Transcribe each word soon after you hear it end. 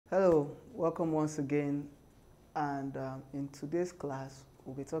Hello, welcome once again. And in today's class,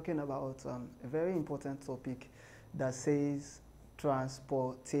 we'll be talking about a very important topic that says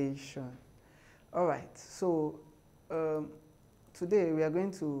transportation. All right, so um, today we are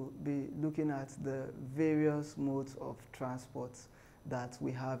going to be looking at the various modes of transport that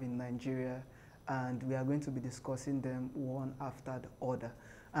we have in Nigeria, and we are going to be discussing them one after the other.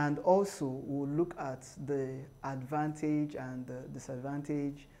 And also, we'll look at the advantage and the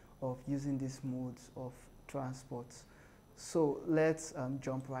disadvantage of using these modes of transport. So let's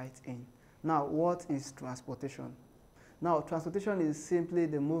jump right in. Now, what is transportation? Now, transportation is simply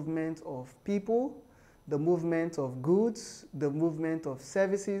the movement of people, the movement of goods, the movement of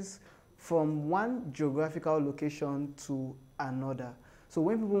services from one geographical location to another. So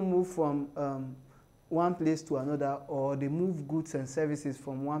when people move from one place to another, or they move goods and services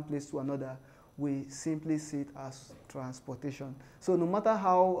from one place to another, we simply see it as transportation. So no matter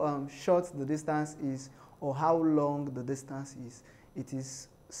how short the distance is or how long the distance is, it is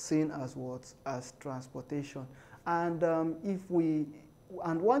seen as what? As transportation. And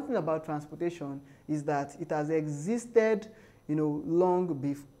one thing about transportation is that it has existed, long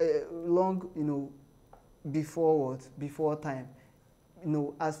before time.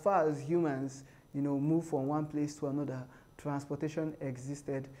 As far as humans, move from one place to another, transportation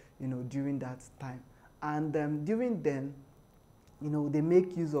existed, during that time. And during then, they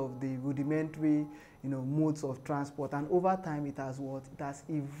make use of the rudimentary, modes of transport. And over time, it has what? It has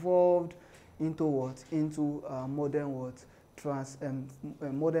evolved into what? Into modern what?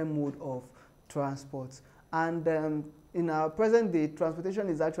 Modern mode of transport. And in our present day, transportation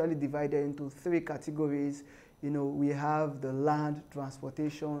is actually divided into three categories. We have the land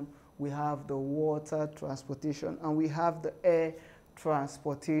transportation, we have the water transportation, and we have the air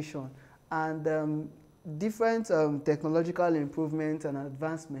transportation. And different technological improvements and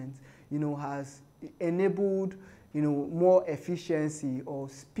advancements, has enabled, more efficiency or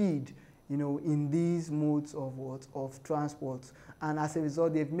speed, in these modes of what? Of transport. And as a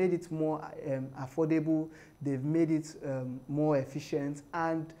result, they've made it more affordable, they've made it more efficient,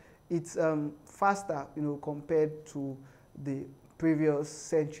 and it's faster, compared to the previous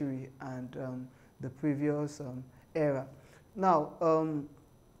century and the previous era. Now,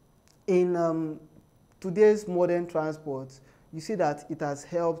 in today's modern transport, you see that it has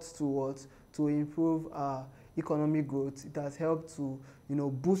helped to what? To improve economic growth. It has helped to,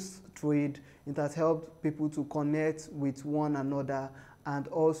 boost trade. It has helped people to connect with one another, and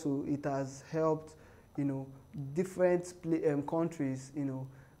also it has helped, different countries,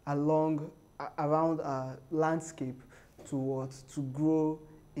 around our landscape to what? To grow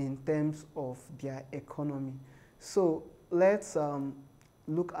in terms of their economy. So let's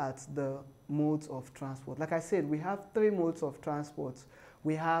look at the modes of transport. Like I said, we have three modes of transport.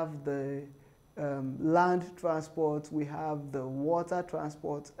 We have the land transport, we have the water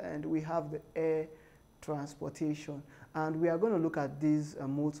transport, and we have the air transportation. And we are going to look at these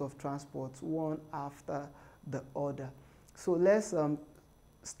modes of transport one after the other. So let's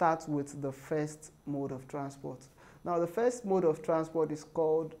start with the first mode of transport. Now, the first mode of transport is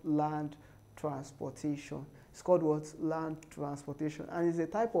called land transportation. It's called what? Land transportation. And it's a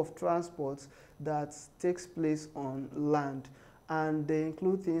type of transport that takes place on land. And they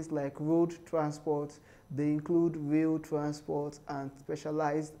include things like road transport, they include rail transport, and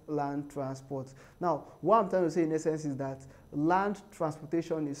specialized land transport. Now, what I'm trying to say in essence is that land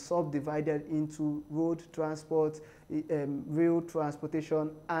transportation is subdivided into road transport, rail transportation,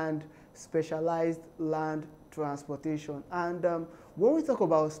 and specialized land transportation. And when we talk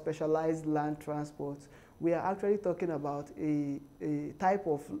about specialized land transport, we are actually talking about a type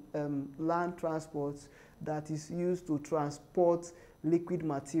of land transport that is used to transport liquid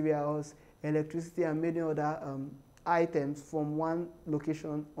materials, electricity, and many other items from one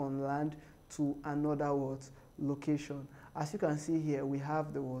location on land to another what? Location. As you can see here, we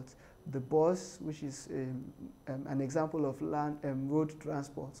have the what? The bus, which is an example of land road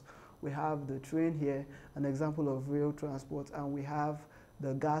transport. We have the train here, an example of rail transport, and we have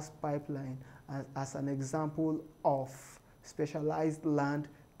the gas pipeline as an example of specialized land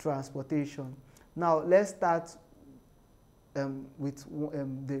transportation. Now, let's start with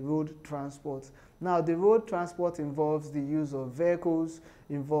the road transport. Now, the road transport involves the use of vehicles,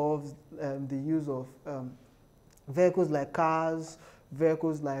 involves the use of vehicles like cars,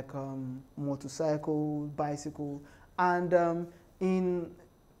 vehicles like motorcycle, bicycle, and in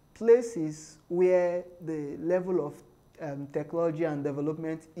places where the level of technology and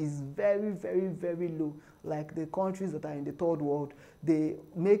development is very, very, very low, like the countries that are in the third world, they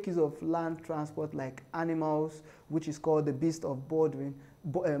make use of land transport like animals, which is called the beast of burden.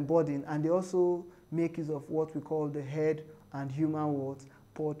 boarding, and they also make use of what we call the head and human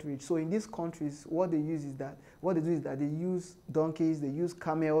portrayal. So in these countries, what they do is that they use donkeys, they use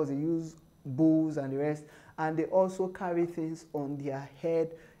camels, they use bulls and the rest, and they also carry things on their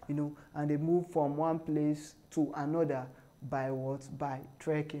head, and they move from one place to another by what? By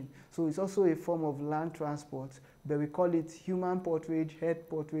trekking. So it's also a form of land transport, but we call it human portrayage, head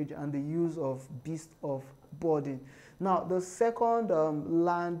portrayage, and the use of beast of burden. Now, the second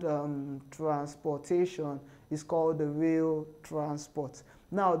land transportation is called the rail transport.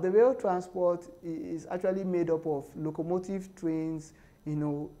 Now, the rail transport is actually made up of locomotive trains,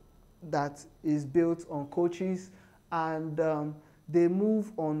 that is built on coaches, and they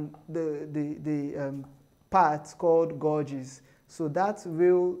move on the parts called gauges. So that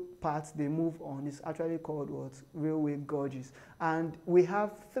rail part they move on is actually called what? Railway gauges. And we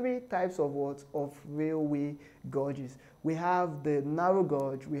have three types of what? Of railway gauges. We have the narrow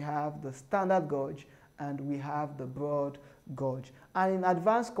gauge, we have the standard gauge, and we have the broad gauge. And in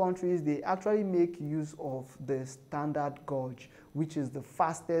advanced countries, they actually make use of the standard gauge, which is the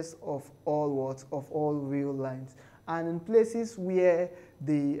fastest of all rail lines. And in places where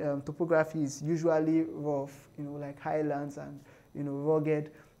the topography is usually rough, like highlands and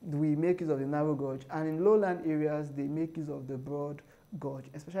rugged, we make use of the narrow gauge. And in lowland areas, they make use of the broad gauge,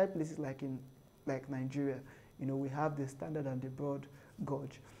 especially places like Nigeria. We have the standard and the broad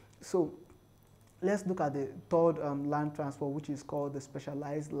gauge. So let's look at the third land transport, which is called the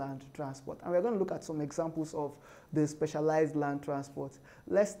specialized land transport. And we're going to look at some examples of the specialized land transport.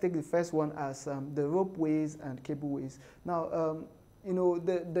 Let's take the first one as the ropeways and cableways. Now,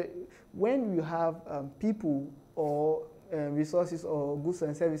 when you have people or resources or goods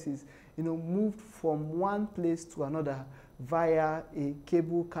and services, moved from one place to another via a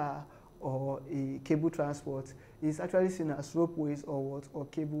cable car or a cable transport, is actually seen as ropeways or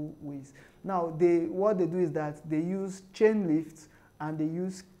cableways. Now, what they do is that they use chain lifts and they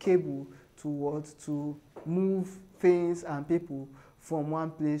use cable to move things and people from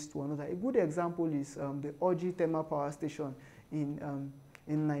one place to another. A good example is the Oji Thermal Power Station in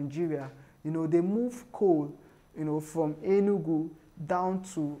Nigeria. They move coal, from Enugu down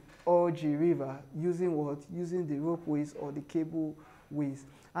to Oji River using what? Using the ropeways or the cableways.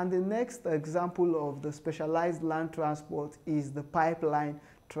 And the next example of the specialized land transport is the pipeline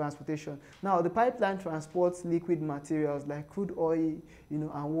transportation. Now, the pipeline transports liquid materials like crude oil,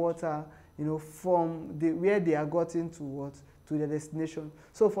 and water, from where they are gotten to what? To their destination.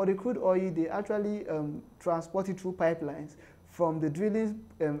 So for the crude oil, they actually transport it through pipelines from the drilling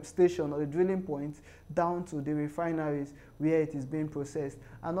station or the drilling point down to the refineries where it is being processed.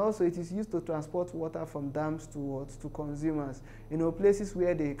 And also it is used to transport water from dams to consumers. Places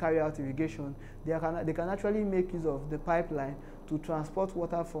where they carry out irrigation, they can actually make use of the pipeline to transport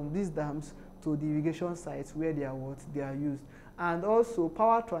water from these dams to the irrigation sites where they are used. And also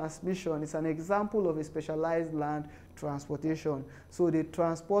power transmission is an example of a specialized land transportation. So they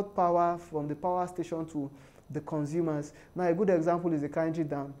transport power from the power station to the consumers. Now, a good example is the Kainji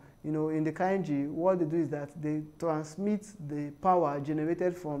Dam. In the Kainji, what they do is that they transmit the power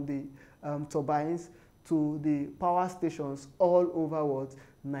generated from the turbines to the power stations all over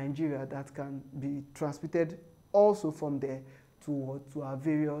Nigeria that can be transmitted also from there to our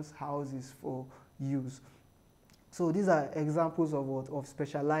various houses for use. So these are examples of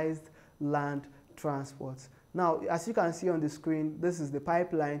specialized land transport. Now, as you can see on the screen, this is the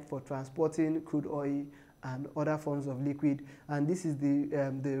pipeline for transporting crude oil and other forms of liquid, and this is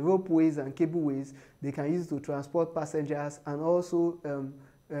the ropeways and cableways. They can use to transport passengers and also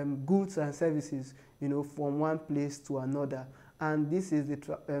goods and services, from one place to another. And this is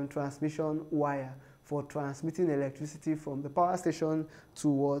the transmission wire for transmitting electricity from the power station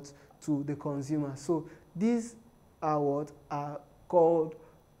to the consumer. So these are called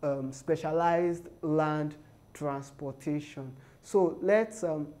specialized land transportation. So let's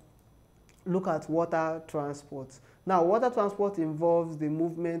look at water transport. Now, water transport involves the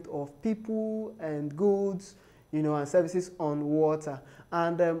movement of people and goods, and services on water.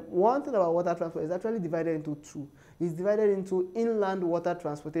 And one thing about water transport is actually divided into two. It's divided into inland water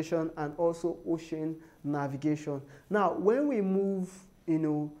transportation and also ocean navigation. Now, when we move,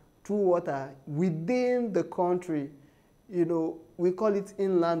 through water within the country, we call it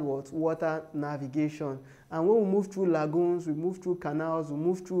inland water navigation. And when we move through lagoons, we move through canals, we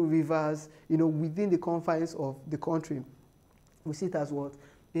move through rivers, within the confines of the country, we see it as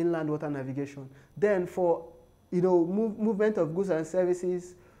inland water navigation. Then for, movement of goods and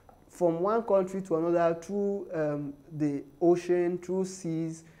services from one country to another through the ocean, through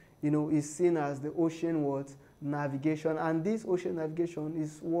seas, is seen as the ocean navigation, and this ocean navigation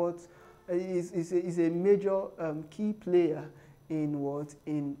is what is a major key player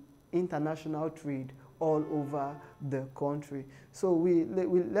in international trade all over the country. So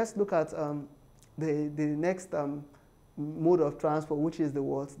let's look at the next mode of transport, which is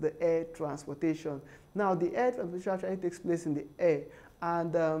the air transportation. Now, the air transportation actually takes place in the air,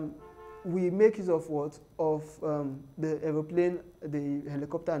 and we make use of the aeroplane, the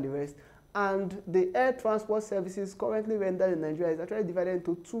helicopter, and the rest. And the air transport services currently rendered in Nigeria is actually divided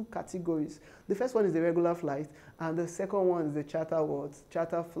into two categories. The first one is the regular flight, and the second one is the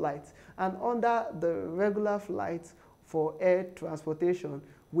charter flight. And under the regular flight for air transportation,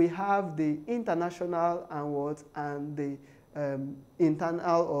 we have the international and the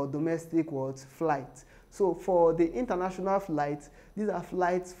internal or domestic flight. So for the international flights, these are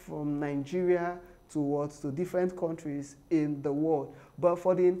flights from Nigeria to different countries in the world. But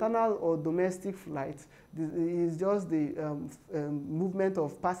for the internal or domestic flights, it is just the movement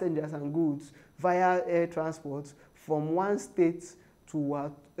of passengers and goods via air transport from one state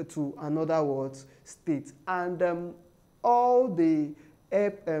to another state. And all the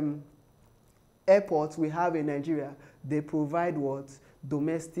airports we have in Nigeria, they provide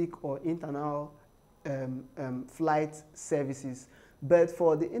domestic or internal flight services. But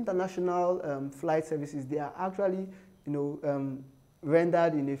for the international flight services, they are actually,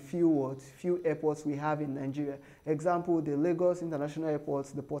 rendered in a few airports we have in Nigeria. Example, the Lagos International Airport,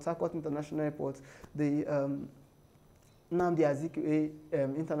 the Port Harcourt International Airport, the Nnamdi Azikiwe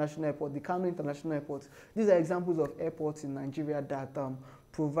International Airport, the Kano International Airport. These are examples of airports in Nigeria that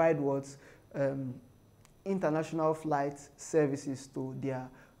provide international flight services to their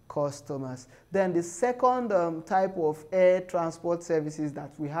customers. Then the second type of air transport services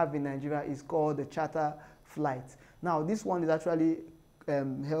that we have in Nigeria is called the charter flight. Now, this one is actually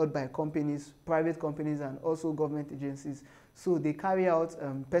held by companies, private companies, and also government agencies. So they carry out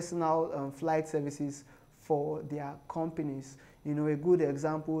personal flight services for their companies. A good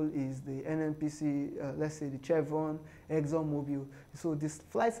example is the NNPC, let's say the Chevron, ExxonMobil. So these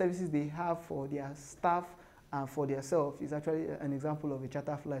flight services they have for their staff and for themselves is actually an example of a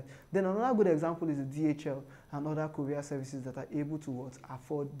charter flight. Then another good example is the DHL and other courier services that are able to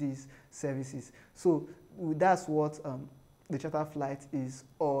afford these services. So that's what the charter flight is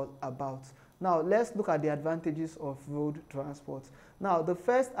all about. Now, let's look at the advantages of road transport. Now, the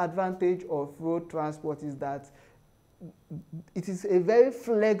first advantage of road transport is that it is a very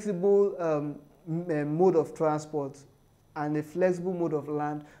flexible mode of transport and a flexible mode of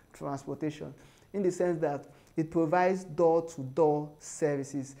land transportation, in the sense that it provides door-to-door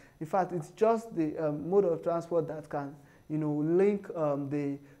services. In fact, it's just the mode of transport that can, link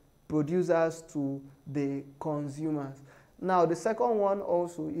the producers to the consumers. Now, the second one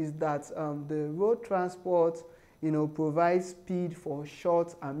also is that the road transport, provides speed for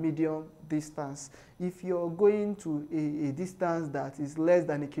short and medium distance. If you're going to a distance that is less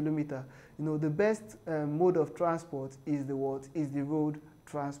than a kilometer, the best mode of transport is the road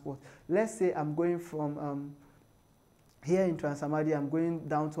transport. Let's say I'm going from here in Transamadi, I'm going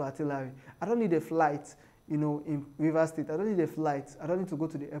down to Artillery. I don't need a flight, in River State. I don't need a flight. I don't need to go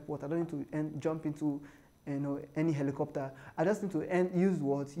to the airport. I don't need to jump into, any helicopter. I just need to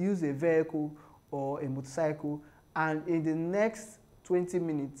use a vehicle or a motorcycle, and in the next 20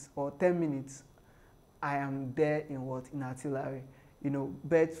 minutes or 10 minutes, I am there in Artillery.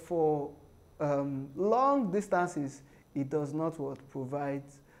 But for long distances, it does not provide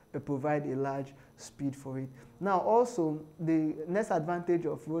a large speed for it. Now, also, the next advantage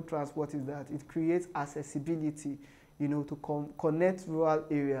of road transport is that it creates accessibility, to connect rural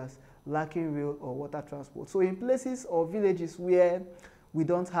areas lacking rail or water transport. So in places or villages where we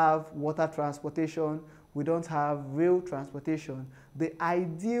don't have water transportation, we don't have rail transportation, the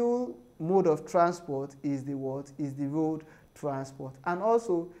ideal mode of transport is the road transport. And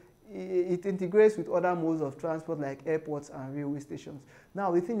also, it integrates with other modes of transport like airports and railway stations.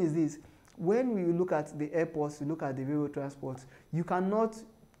 Now, the thing is this: when we look at the airports, we look at the railway transport, you cannot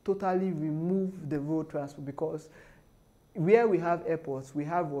totally remove the road transport, because where we have airports, we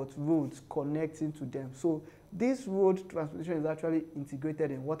have roads connecting to them. So this road transportation is actually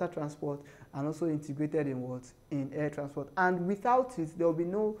integrated in water transport and also integrated in air transport. And without it, there will be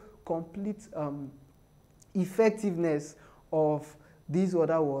no complete effectiveness of these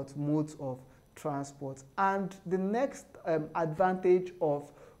other modes of transport. And the next advantage of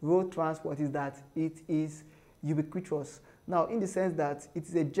road transport is that it is ubiquitous. Now, in the sense that it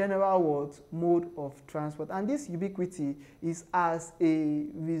is a general mode of transport, and this ubiquity is as a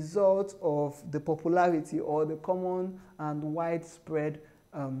result of the popularity or the common and widespread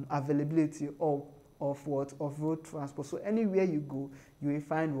availability of of what? Of road transport. So anywhere you go, you will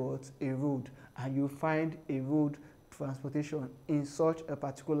find what? A road, and you find a road transportation in such a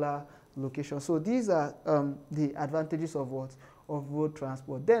particular location. So these are the advantages of what? Of road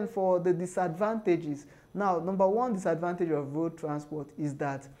transport. Then for the disadvantages, now number one disadvantage of road transport is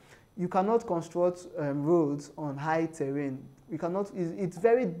that you cannot construct roads on high terrain. You cannot. It's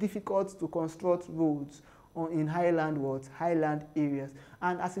very difficult to construct roads in highland areas,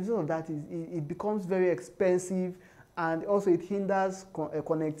 and as a result of that, it becomes very expensive, and also it hinders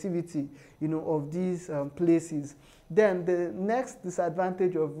connectivity, of these places. Then the next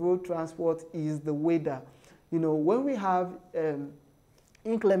disadvantage of road transport is the weather. When we have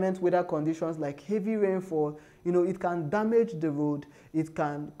inclement weather conditions like heavy rainfall, it can damage the road, it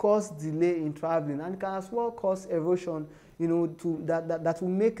can cause delay in traveling, and it can as well cause erosion, that will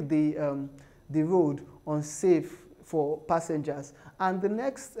make the road unsafe for passengers. And the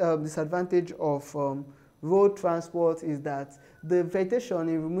next disadvantage of road transport is that the vegetation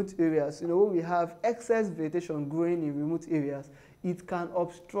in remote areas, when we have excess vegetation growing in remote areas, it can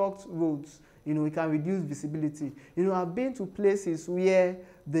obstruct roads. It can reduce visibility. I've been to places where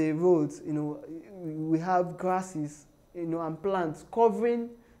the roads, we have grasses, and plants covering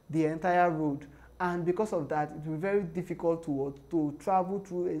the entire road. And because of that, it will be very difficult to travel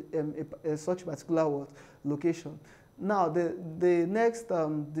through such particular location. Now, the next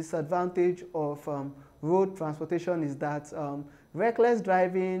disadvantage of road transportation is that reckless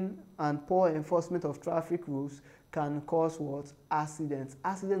driving and poor enforcement of traffic rules can cause accidents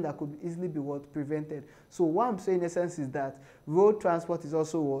that could easily be prevented. So what I'm saying in essence is that road transport is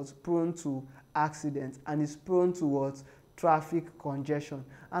also prone to accidents, and is prone to traffic congestion.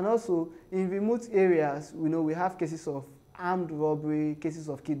 And also in remote areas, we have cases of armed robbery, cases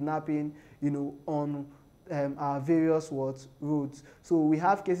of kidnapping, on our various roads. So we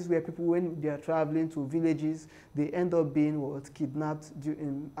have cases where people, when they are traveling to villages, they end up being kidnapped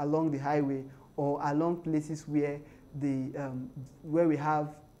along the highway, or along places where where we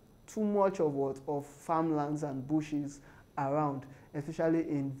have too much of farmlands and bushes around, especially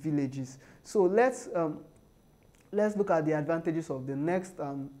in villages. So let's look at the advantages of the next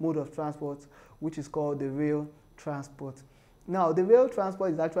mode of transport, which is called the rail transport. Now, the rail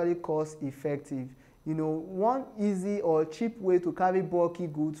transport is actually cost effective. One easy or cheap way to carry bulky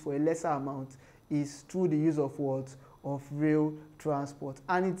goods for a lesser amount is through the use of rail transport,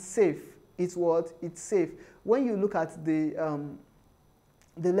 and it's safe. It's safe. When you look at the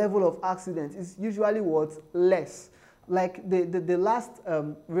level of accidents, it's usually less. Like the last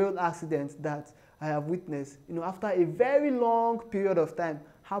rail accident that I have witnessed, after a very long period of time,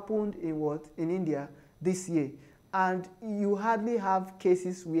 happened in India this year, and you hardly have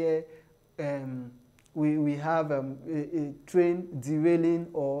cases where we have a train derailing,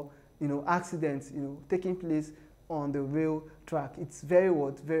 or accidents taking place on the rail track. It's very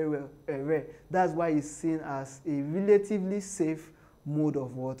rare. That's why it's seen as a relatively safe mode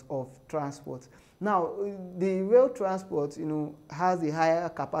of transport. Now, the rail transport has a higher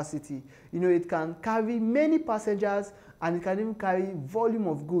capacity. It can carry many passengers, and it can even carry volume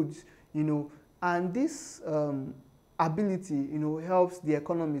of goods. And this ability helps the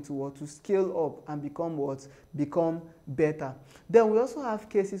economy to scale up and become better. Then we also have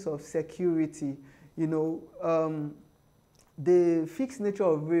cases of security. The fixed nature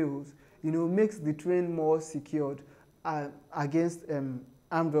of rails makes the train more secured against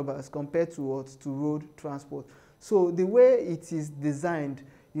armed robbers compared to road transport. So the way it is designed,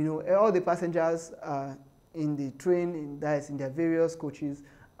 all the passengers are in the train, that is in their various coaches,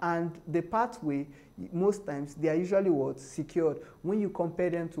 and the pathway, most times they are usually secured when you compare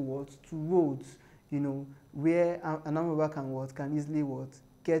them to roads, where an armed robber can easily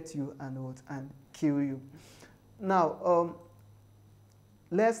get you and kill you. Now,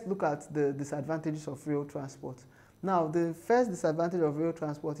 let's look at the disadvantages of rail transport. Now, the first disadvantage of rail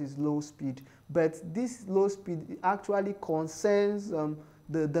transport is low speed, but this low speed actually concerns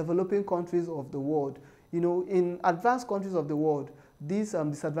the developing countries of the world. In advanced countries of the world, this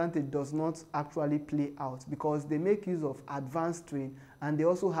disadvantage does not actually play out, because they make use of advanced train, and they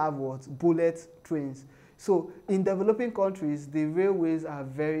also have bullet trains. So in developing countries, the railways are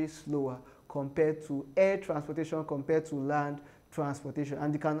very slower compared to air transportation, compared to land transportation,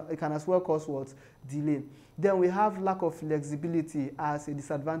 and it can as well cause delay. Then we have lack of flexibility as a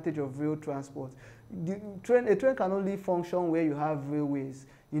disadvantage of rail transport. A train can only function where you have railways.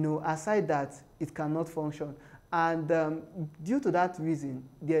 Aside that, it cannot function. And due to that reason,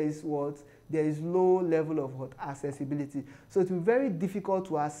 there is low level of accessibility. So it will be very difficult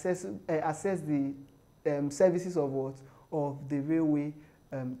to access the services of the railway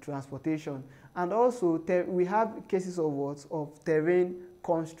transportation. And also we have cases of what? Of terrain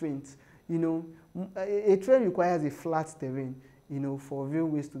constraints. You know, a train requires a flat terrain, you know, for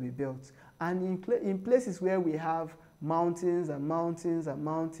railways to be built. And in places where we have mountains and mountains and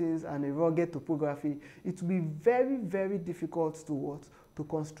mountains and a rugged topography, it will be very, very difficult to what? To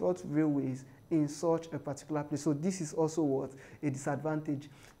construct railways in such a particular place. So this is also what? A disadvantage.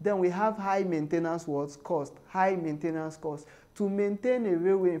 Then we have high maintenance what? Cost. High maintenance cost. To maintain a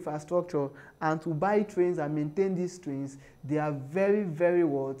railway infrastructure and to buy trains and maintain these trains, they are very, very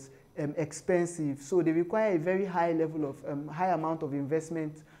what? Expensive. So they require a very high level of high amount of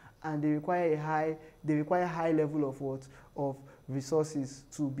investment, and they require high level of what? Of resources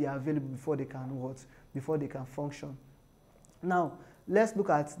to be available before they can what? Before they can function. Now, let's look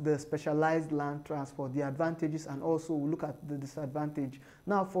at the specialized land transport, the advantages, and also we'll look at the disadvantage.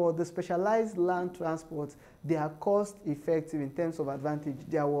 Now, for the specialized land transport, they are cost effective in terms of advantage.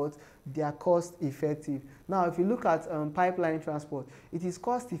 They are what? They are cost effective. Now, if you look at pipeline transport, it is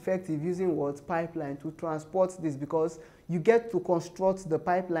cost effective using what? Pipeline to transport this, because you get to construct the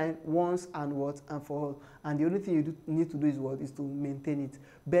pipeline once and what? And for all. And the only thing you need to do is what? Is to maintain it.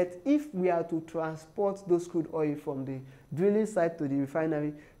 But if we are to transport those crude oil from the drilling site to the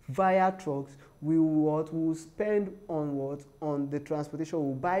refinery via trucks, we will spend on what? On the transportation.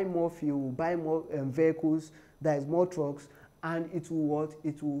 We'll buy more fuel, we'll buy more vehicles, there is more trucks, and it will what?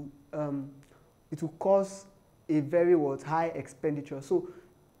 It will cause a very what? High expenditure. So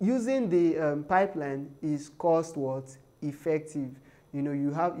using the pipeline is cost what? Effective. You know,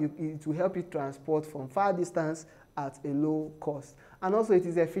 it will help you transport from far distance at a low cost, and also it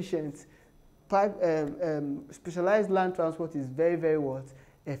is efficient. Specialized land transport is very, very what?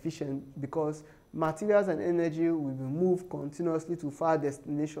 Efficient, because materials and energy will be moved continuously to far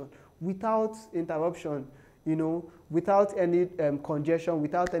destination without interruption, you know, without any congestion,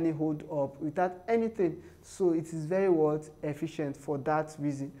 without any hold up, without anything. So it is very what? Efficient for that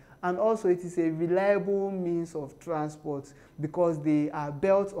reason. And also it is a reliable means of transport, because they are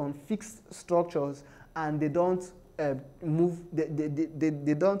built on fixed structures and they don't move,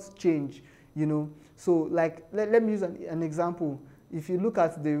 they don't change, you know. So like let me use an example. If you look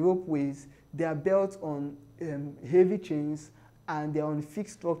at the ropeways, they are built on heavy chains and they are on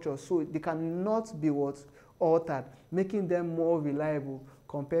fixed structures, so they cannot be what? Altered, making them more reliable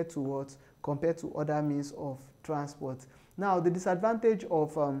compared to what? Compared to other means of transport. Now, the disadvantage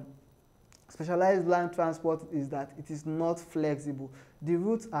of specialized land transport is that it is not flexible. The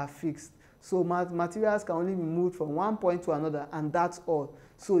routes are fixed, so materials can only be moved from one point to another, and that's all.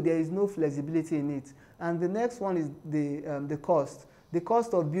 So there is no flexibility in it. And the next one is the cost. The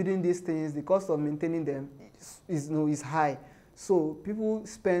cost of building these things, the cost of maintaining them is high. So people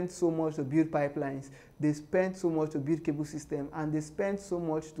spend so much to build pipelines, they spend so much to build cable system, and they spend so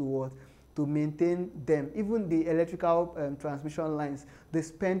much to what? To maintain them. Even the electrical transmission lines, they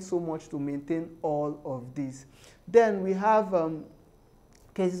spend so much to maintain all of these. Then we have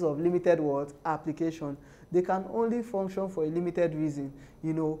cases of limited what? Application. They can only function for a limited reason.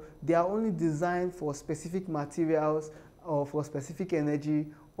 You know, they are only designed for specific materials or for specific energy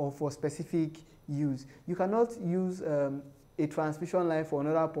or for specific use. You cannot use a transmission line for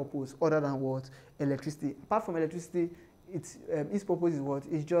another purpose other than what? Electricity. Apart from electricity, its purpose is what?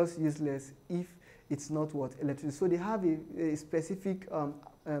 It's just useless if it's not what? Electricity. So they have a specific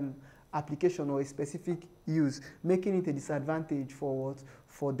application or a specific use, making it a disadvantage for what?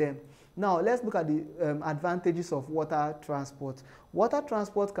 For them. Now let's look at the advantages of water transport. Water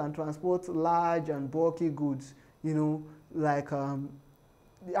transport can transport large and bulky goods, you know, like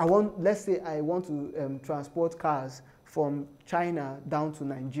let's say I want to transport cars from China down to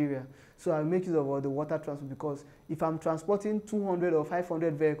Nigeria. So I make use of the water transport, because if I'm transporting 200 or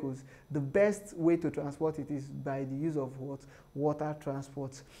 500 vehicles, the best way to transport it is by the use of what? Water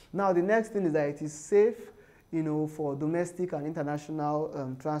transport. Now the next thing is that it is safe, you know, for domestic and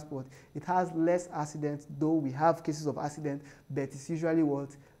international transport. It has less accidents, though we have cases of accident, but it's usually what?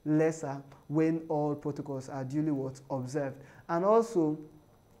 Lesser when all protocols are duly what? Observed. And also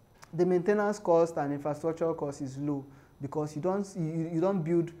the maintenance cost and infrastructure cost is low, because you don't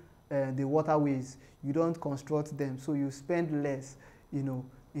build the waterways, you don't construct them, so you spend less, you know,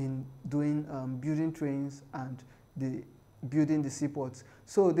 in doing building trains and building the seaports.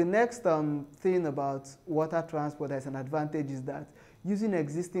 So the next thing about water transport as an advantage is that using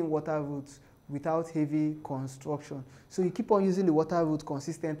existing water routes without heavy construction. So you keep on using the water route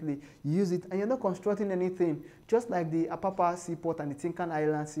consistently, you use it, and you're not constructing anything. Just like the Apapa seaport and the Tinkan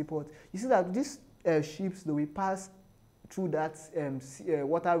Island seaport, you see that these ships, they will pass through that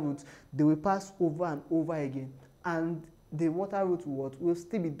water route, they will pass over and over again, and the water route will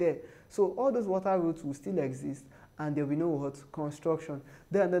still be there. So all those water routes will still exist, and there will be no what construction.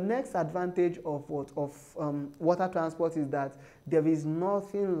 Then the next advantage of water transport is that there is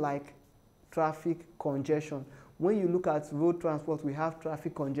nothing like traffic congestion. When you look at road transport, we have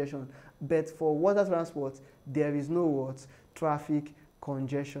traffic congestion, but for water transport, there is no what traffic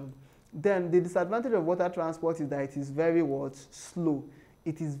congestion. Then the disadvantage of water transport is that it is very what slow.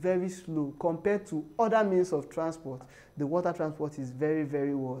 It is very slow compared to other means of transport. The water transport is very,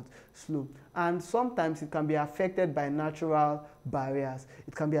 very what slow, and sometimes it can be affected by natural barriers.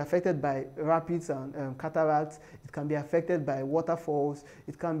 It can be affected by rapids and cataracts. It can be affected by waterfalls.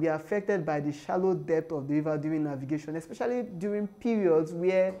 It can be affected by the shallow depth of the river during navigation, especially during periods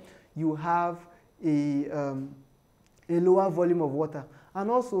where you have a lower volume of water,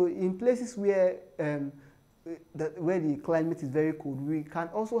 and also in places where where the climate is very cold. We can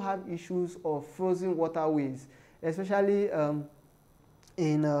also have issues of frozen waterways, especially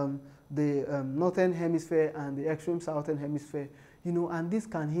in the northern hemisphere and the extreme southern hemisphere, and this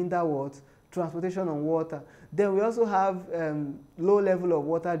can hinder what transportation on water. Then we also have low level of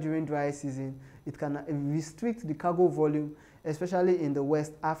water during dry season. It can restrict the cargo volume, especially in the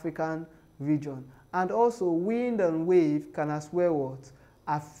West African region. And also wind and wave can as well what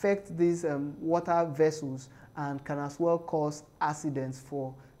affect these water vessels and can as well cause accidents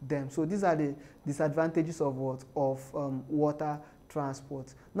for them. So these are the disadvantages of water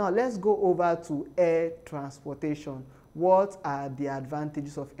transport. Now let's go over to air transportation. What are the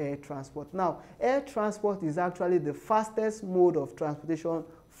advantages of air transport? Now, air transport is actually the fastest mode of transportation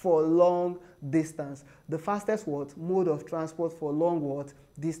for long distance. The fastest mode of transport for long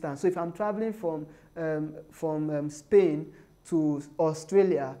distance. So if I'm traveling from Spain to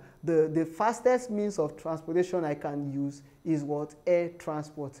Australia, the fastest means of transportation I can use is air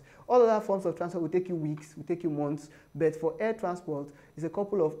transport. All other forms of transport will take you weeks, will take you months, but for air transport, it's a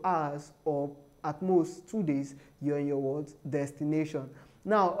couple of hours or at most 2 days, you're in your destination.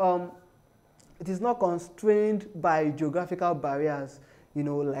 Now, it is not constrained by geographical barriers,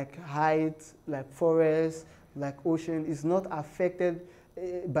 like height, like forest, like ocean. It's not affected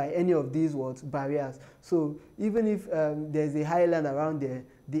by any of these barriers. So even if there's a highland around there,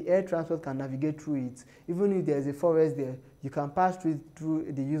 the air transport can navigate through it. Even if there's a forest there, you can pass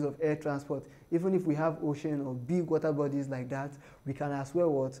through the use of air transport. Even if we have ocean or big water bodies like that, we can as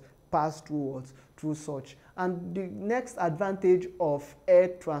well pass through such. And the next advantage of air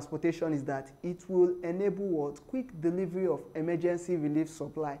transportation is that it will enable quick delivery of emergency relief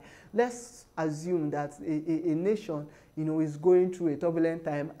supply. Let's assume that a nation is going through a turbulent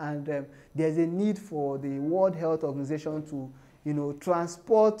time, and there's a need for the World Health Organization to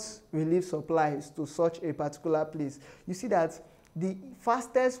transport relief supplies to such a particular place. You see that the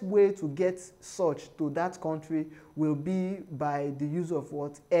fastest way to get such to that country will be by the use of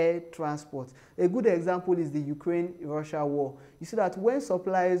air transport. A good example is the Ukraine-Russia war. You see that when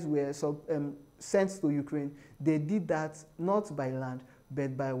supplies were sent to Ukraine, they did that not by land,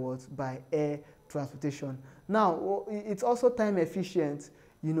 but by by air transportation. Now, it's also time efficient,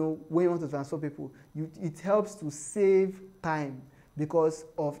 when you want to transfer people. It helps to save time because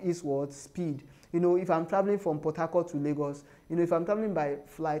of its speed. If I'm traveling from Port Harcourt to Lagos, if I'm traveling by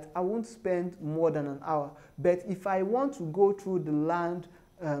flight, I won't spend more than an hour. But if I want to go through the land,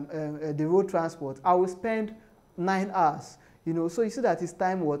 the road transport, I will spend 9 hours. So you see that it's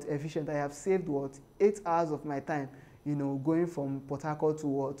time efficient. I have saved 8 hours of my time, going from Port Harcourt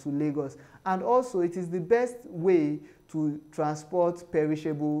to Lagos. And also, it is the best way to transport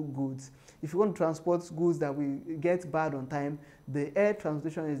perishable goods. If you want to transport goods that will get bad on time, the air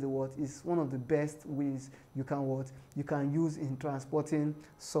transportation is one of the best ways you can use in transporting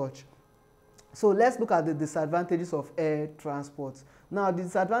such. So let's look at the disadvantages of air transport. Now, the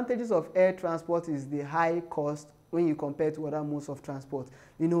disadvantages of air transport is the high cost when you compare to other modes of transport.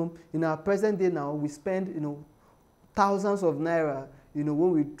 In our present day now, we spend thousands of naira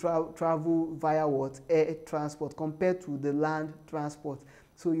when we travel via air transport compared to the land transport.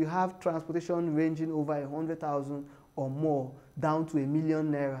 So you have transportation ranging over 100,000 or more down to 1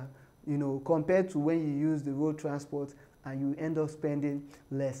 million naira, compared to when you use the road transport and you end up spending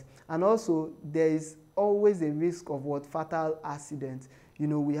less. And also, there is always a risk of fatal accident.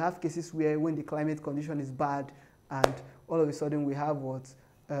 We have cases where when the climate condition is bad and all of a sudden we have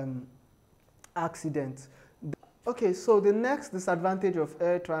accidents. Okay, so the next disadvantage of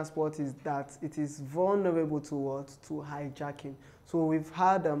air transport is that it is vulnerable to hijacking. So we've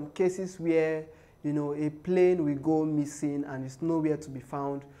had cases where a plane will go missing and it's nowhere to be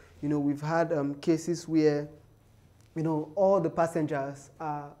found. We've had cases where all the passengers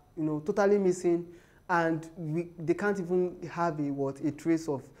are totally missing, and they can't even have a trace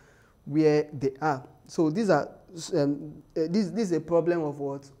of where they are. So these are this is a problem of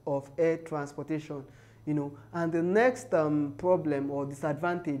what? Of air transportation, you know. And the next problem or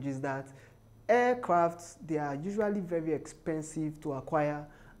disadvantage is that aircrafts, they are usually very expensive to acquire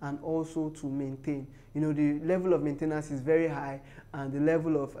and also to maintain. You know, the level of maintenance is very high, and the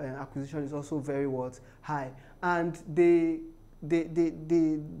level of acquisition is also very high. And they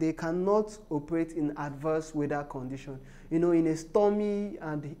cannot operate in adverse weather condition. You know, in a stormy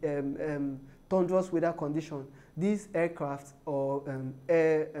and thunderous weather condition, these aircraft or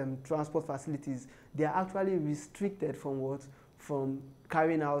air transport facilities, they are actually restricted from what? From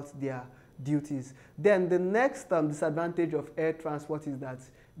carrying out their duties. Then the next disadvantage of air transport is that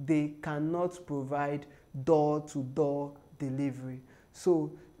they cannot provide door-to-door delivery.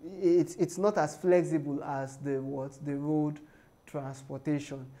 So it's not as flexible as the road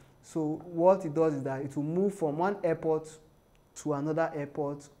transportation. So what it does is that it will move from one airport to another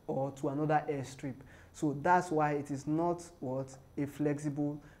airport or to another airstrip. So that's why it is not a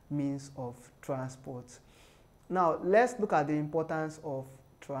flexible means of transport. Now let's look at the importance of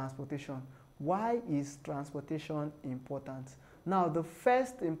transportation. Why is transportation important? Now, the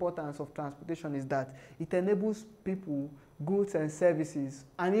first importance of transportation is that it enables people, goods and services,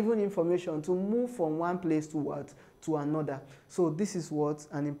 and even information to move from one place to another. So this is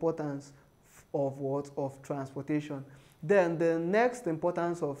an importance of transportation. Then the next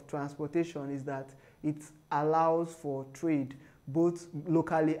importance of transportation is that it allows for trade, both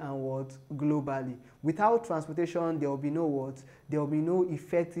locally and globally. Without transportation, there will be there will be no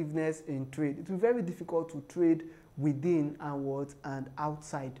effectiveness in trade. It will be very difficult to trade within and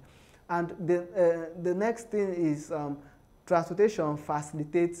outside. And the next thing is transportation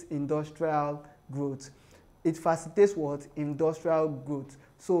facilitates industrial growth. It facilitates industrial growth.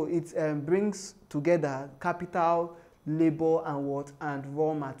 So it brings together capital, labor, and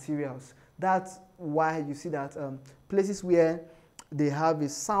raw materials. That's why you see that places where they have a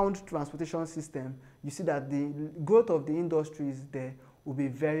sound transportation system, you see that the growth of the industries there will be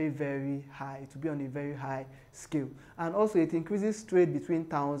very, very high. It will be on a very high scale. And also it increases trade between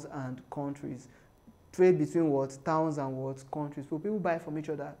towns and countries. Trade between towns and countries. So people buy from each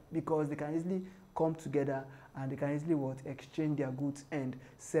other because they can easily come together and they can easily exchange their goods and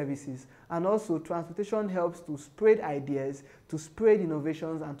services. And also transportation helps to spread ideas, to spread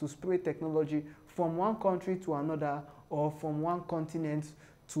innovations, and to spread technology from one country to another, or from one continent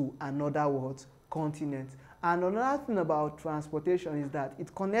to another continent. And another thing about transportation is that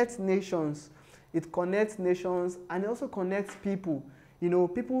it connects nations. It connects nations, and it also connects people. You know,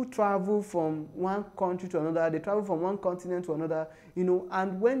 people travel from one country to another, they travel from one continent to another, you know,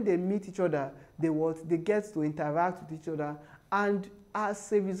 and when they meet each other, they get to interact with each other. And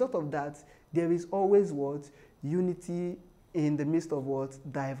as a result of that, there is always unity in the midst of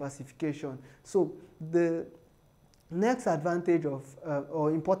diversification. So the next advantage of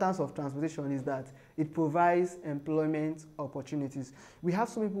or importance of transportation is that it provides employment opportunities. We have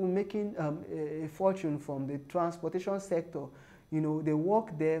some people making a fortune from the transportation sector. You know, they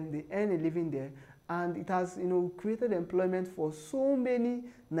work there, they earn a living there, and it has, you know, created employment for so many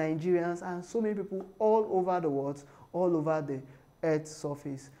Nigerians and so many people all over the world, all over the Earth's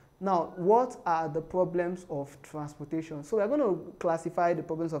surface. Now, what are the problems of transportation? So we're going to classify the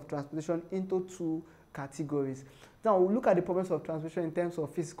problems of transportation into two categories. Now, we'll look at the problems of transportation in terms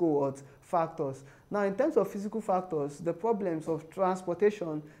of physical factors. Now, in terms of physical factors, the problems of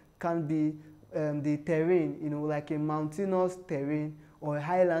transportation can be the terrain, you know, like a mountainous terrain or a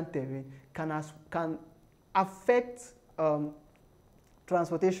highland terrain can affect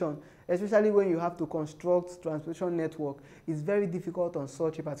transportation, especially when you have to construct transportation network. It's very difficult on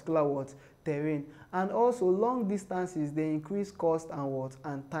such a particular terrain. And also long distances, they increase cost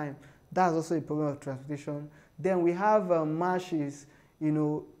and time. That's also a problem of transportation. Then we have marshes, you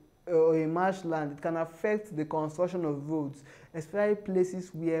know, or a marshland. It can affect the construction of roads, especially places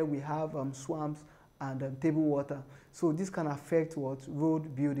where we have swamps and table water. So this can affect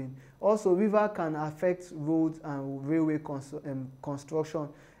road building. Also, river can affect roads and railway construction,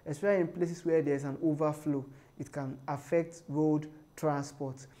 especially in places where there's an overflow. It can affect road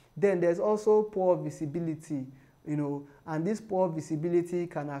transport. Then there's also poor visibility, you know, and this poor visibility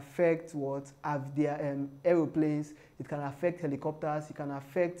can affect their aeroplanes. It can affect helicopters. It can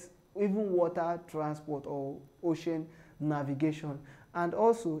affect even water transport or ocean navigation. And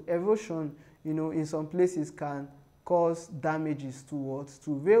also erosion, you know, in some places can cause damages to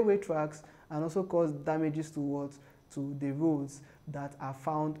railway tracks, and also cause damages to the roads that are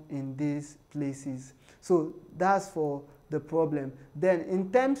found in these places. So that's for the problem. Then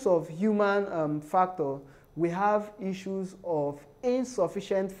in terms of human factor, we have issues of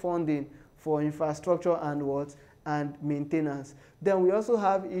insufficient funding for infrastructure and what and maintenance. Then we also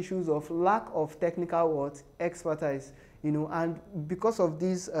have issues of lack of technical what expertise, you know, and because of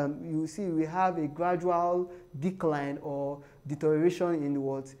this, you see we have a gradual decline or deterioration in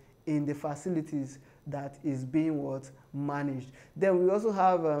what in the facilities that is being what managed. Then we also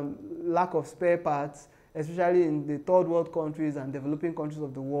have lack of spare parts, especially in the third world countries and developing countries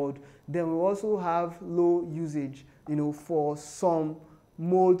of the world. Then we also have low usage, you know, for some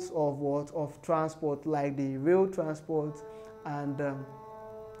modes of what of transport, like the rail transport. And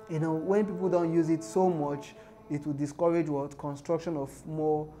you know, when people don't use it so much, it will discourage what construction of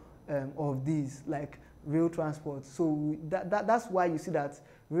more of these, like rail transport. So that's why you see that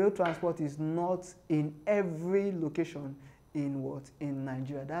rail transport is not in every location in what in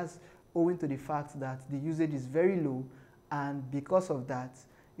Nigeria. That's owing to the fact that the usage is very low, and because of that,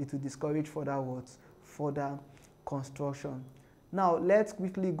 it will discourage further what further construction. Now let's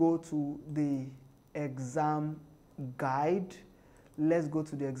quickly go to the exam guide. Let's go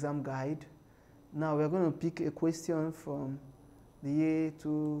to the exam guide. Now we're going to pick a question from the year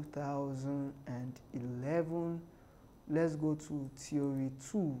 2011. Let's go to theory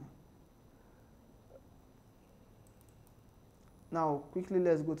 2. Now quickly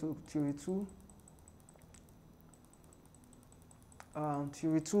let's go to theory 2.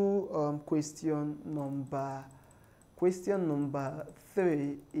 Theory 2 question number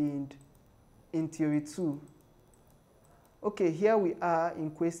 3 in theory 2. Okay, here we are in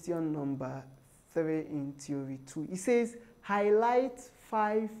question number 3 in theory 2. It says highlight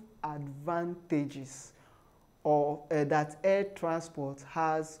 5 advantages or that air transport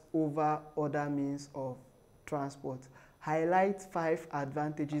has over other means of transport. Highlight 5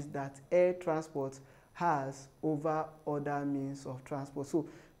 advantages that air transport has over other means of transport. So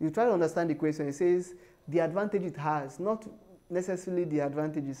you try to understand the question. It says the advantage it has, not necessarily the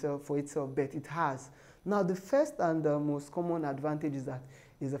advantage itself for itself, but it has. Now the first and the most common advantage is that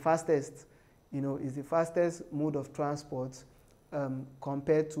is the fastest, you know, is the fastest mode of transport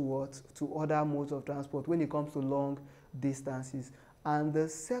compared to what to other modes of transport when it comes to long distances. And the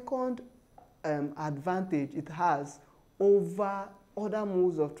second advantage it has over other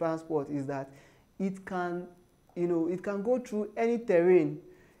modes of transport is that it can, you know, it can go through any terrain,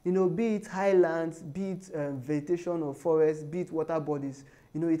 you know, be it highlands, be it vegetation or forest, be it water bodies,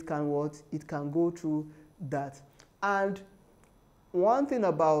 you know, it can what? It can go through that. And one thing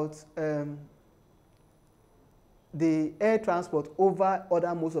about the air transport over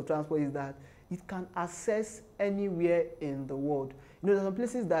other modes of transport is that it can access anywhere in the world. You know, there are some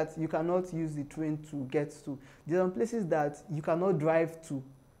places that you cannot use the train to get to. There are some places that you cannot drive to.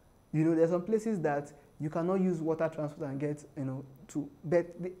 You know, there are some places that you cannot use water transport and get, you know, to.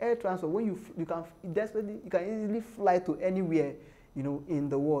 But the air transport, when you can easily fly to anywhere, you know, in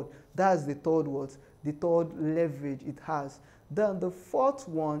the world. That's the third what, the third leverage it has. Then the fourth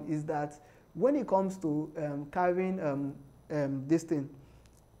one is that when it comes to carrying this thing,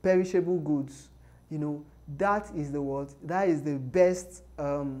 perishable goods, you know, that is the what, that is the best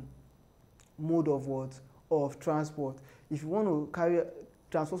mode of what, of transport. If you want to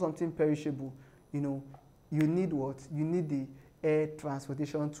transport something perishable, you know, you need what, you need the air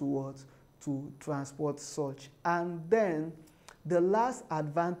transportation to what, to transport such. And then the last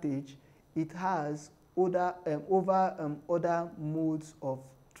advantage it has over other modes of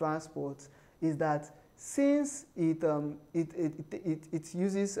transport is that since it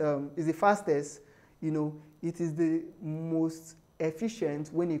uses is the fastest, you know, it is the most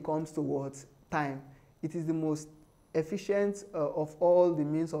efficient when it comes to what, time. It is the most efficient of all the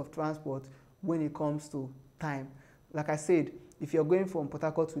means of transport when it comes to time. Like I said, if you're going from Port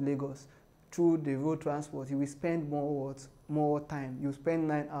Harcourt to Lagos through the road transport, you will spend more time. You spend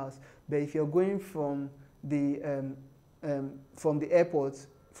 9 hours. But if you're going from the airport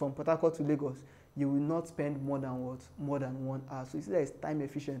from Port Harcourt to Lagos, you will not spend more than 1 hour. So you see that it's time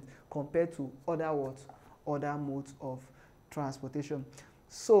efficient compared to other other modes of transportation.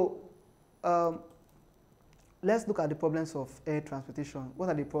 So let's look at the problems of air transportation. What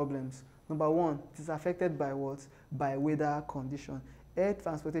are the problems? Number one, it is affected by what? By weather condition. Air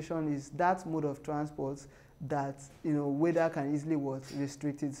transportation is that mode of transport that, you know, weather can easily what?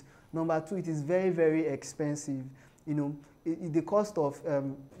 Restrict it. Number two, it is very, very expensive. You know, the cost of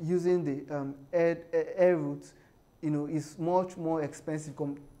using the air route, you know, is much more expensive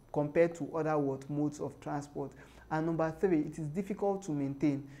compared to other modes of transport. And number three, it is difficult to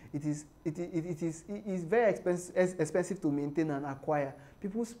maintain. It is very expensive to maintain and acquire.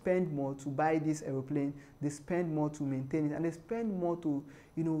 People spend more to buy this aeroplane. They spend more to maintain it, and they spend more to,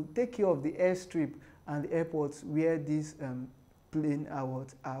 you know, take care of the airstrip and the airports where this plane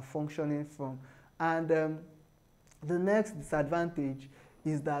are functioning from. And the next disadvantage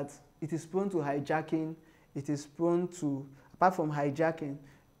is that it is prone to hijacking. It is prone to, apart from hijacking,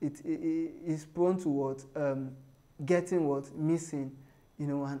 it is prone to what, getting what, missing, you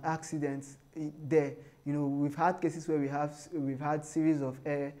know, and accidents there. You know, we've had cases where we've had series of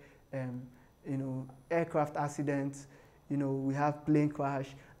aircraft accidents. You know, we have plane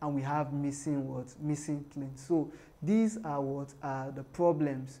crash, and we have missing planes. So these are what are the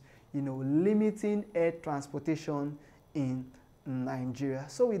problems, you know, limiting air transportation in Nigeria.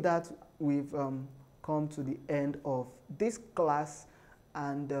 So with that, we've come to the end of this class,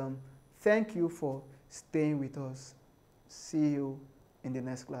 and thank you for staying with us. See you in the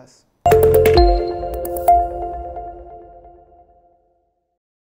next class.